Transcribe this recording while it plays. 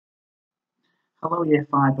Hello Year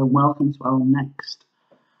 5 and welcome to our next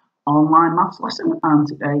online maths lesson, and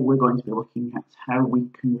today we're going to be looking at how we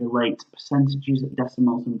can relate percentages,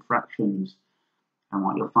 decimals and fractions. And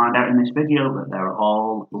what you'll find out in this video that they're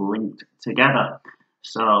all linked together.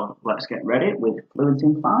 So let's get ready with Fluent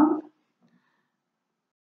in 5.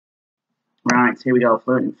 Right, here we go,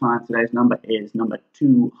 Fluent in 5. Today's number is number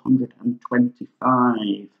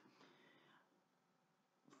 225.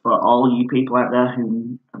 For all you people out there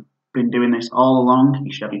who have been doing this all along,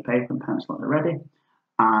 you should have your paper and pencil at the ready.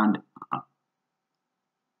 And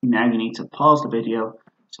now you need to pause the video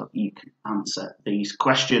so you can answer these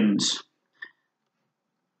questions.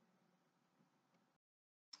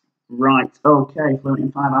 Right, okay, Fluent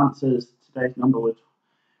in 5 answers. Today's number was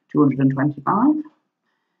 225.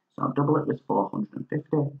 So I'll double it with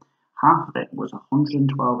 450. Half of it was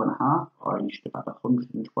 112 and a half, or you should have had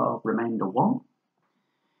 112 remainder 1.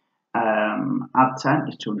 Add 10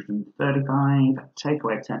 is 235. Take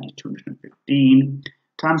away 10 is 215.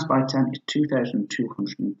 Times by 10 is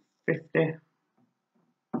 2,250.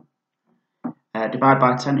 Divide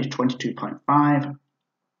by 10 is 22.5.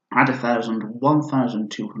 Add 1,000,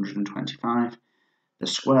 1,225. The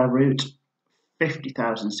square root,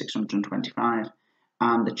 50,625.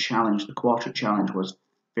 And the challenge, the quarter challenge, was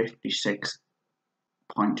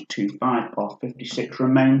 56.25, or 56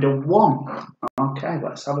 remainder 1. Okay,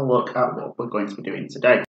 let's have a look at what we're going to be doing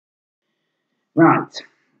today. Right,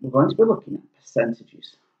 we're going to be looking at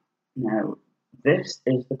percentages. Now, this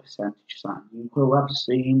is the percentage sign. You will have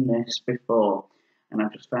seen this before, and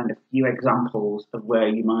I've just found a few examples of where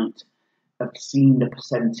you might have seen the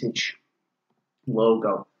percentage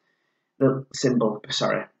logo, the symbol,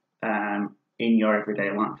 in your everyday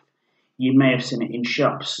life. You may have seen it in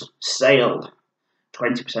shops, sale,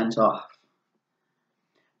 20% off.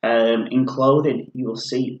 In clothing, you will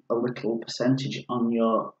see a little percentage on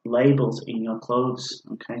your labels in your clothes,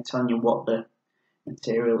 okay, telling you what the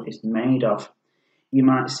material is made of. You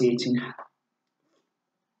might see it in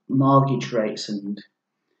mortgage rates and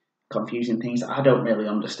confusing things that I don't really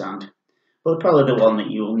understand. But probably the one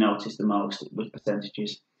that you will notice the most with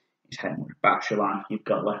percentages is how much battery life you've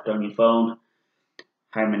got left on your phone,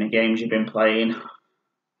 how many games you've been playing.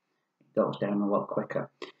 It goes down a lot quicker.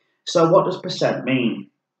 So what does percent mean?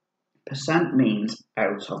 Percent means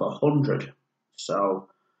out of 100. So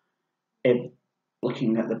if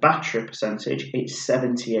looking at the battery percentage, it's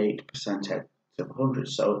 78% out of 100.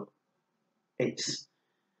 So it's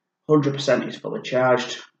 100% is fully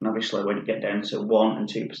charged, and obviously when you get down to 1 and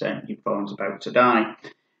 2%, your phone's about to die.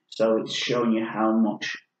 So it's showing you how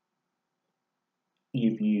much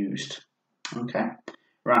you've used. Okay,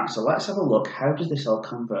 right, so let's have a look. How does this all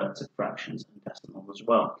convert to fractions and decimals as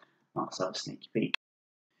well? Let's have a sneaky peek.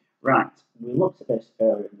 Right, we looked at this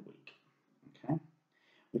earlier in the week. Okay,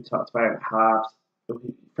 we talked about halves,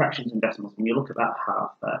 fractions and decimals. When you look at that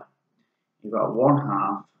half there, you've got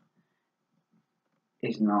 1/2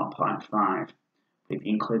 is 0.5. If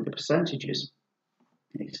you include the percentages,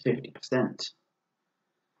 it's 50%.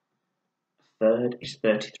 A third is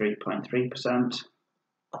 33.3%.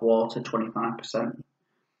 Quarter, 25%.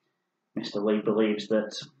 Mr. Lee believes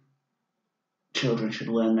that children should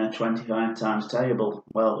learn their 25 times table.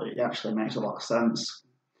 Well, it actually makes a lot of sense.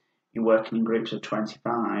 You're working in groups of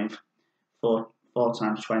 25. 4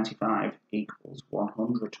 times 25 equals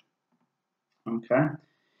 100. Okay,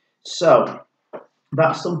 so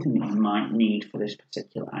that's something that you might need for this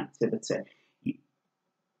particular activity.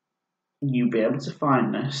 You'll be able to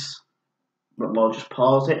find this, but we'll just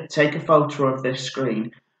pause it, take a photo of this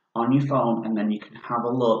screen on your phone, and then you can have a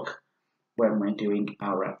look when we're doing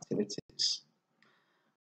our activities.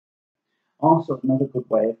 Also, another good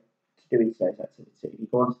way of doing today's activity, if you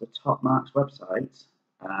go onto the Top Marks website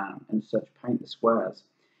and search Paint the Squares,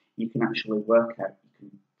 you can actually work out, you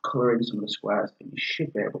can colour in some of the squares, and you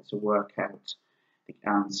should be able to work out the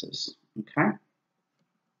answers. Okay?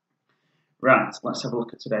 Right, let's have a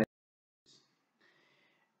look at today's.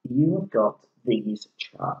 You have got these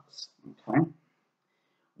charts. Okay?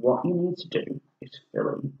 What you need to do is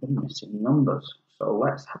fill in the missing numbers. So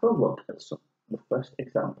let's have a look at the first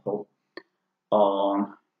example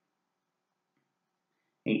on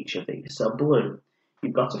each of these. So blue,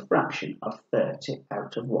 you've got a fraction of 30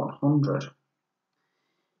 out of 100.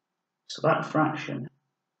 So that fraction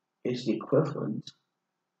is the equivalent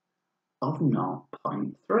of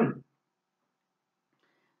 0.3.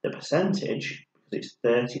 The percentage, because it's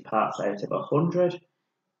 30 parts out of 100,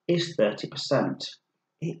 is 30%.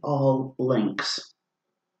 It all links.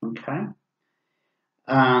 Okay?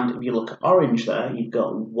 And if you look at orange there, you've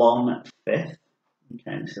got 1/5.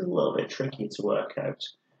 Okay, this is a little bit tricky to work out.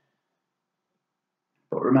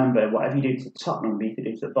 But remember, whatever you do to the top number, you can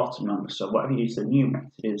do to the bottom number. So whatever you do to the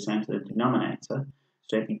numerator, do the same to the denominator.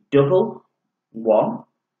 So if you double 1,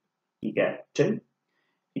 you get 2. If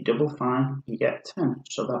you double 5, you get 10.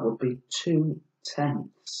 So that would be 2/10.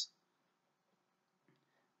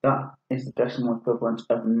 That is the decimal equivalent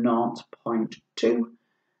of 0.2.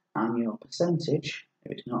 And your percentage,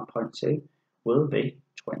 if it's 0.2, will be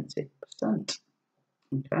 20%.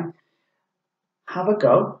 Okay. Have a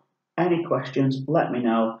go. Any questions, let me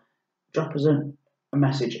know. Drop us a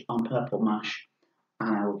message on Purple Mash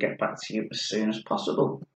and I will get back to you as soon as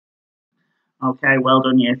possible. Okay, well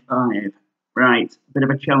done, Year 5. Right, bit of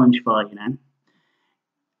a challenge for you now.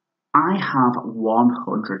 I have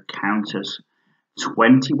 100 counters.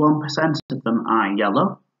 21% of them are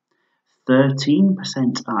yellow,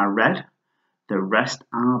 13% are red, the rest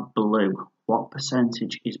are blue. What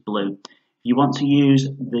percentage is blue? If you want to use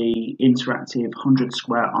the interactive 100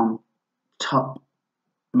 square on top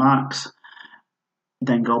marks,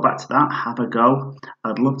 then go back to that, have a go.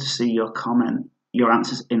 I'd love to see your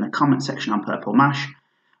answers in the comment section on Purple Mash.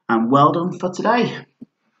 And well done for today.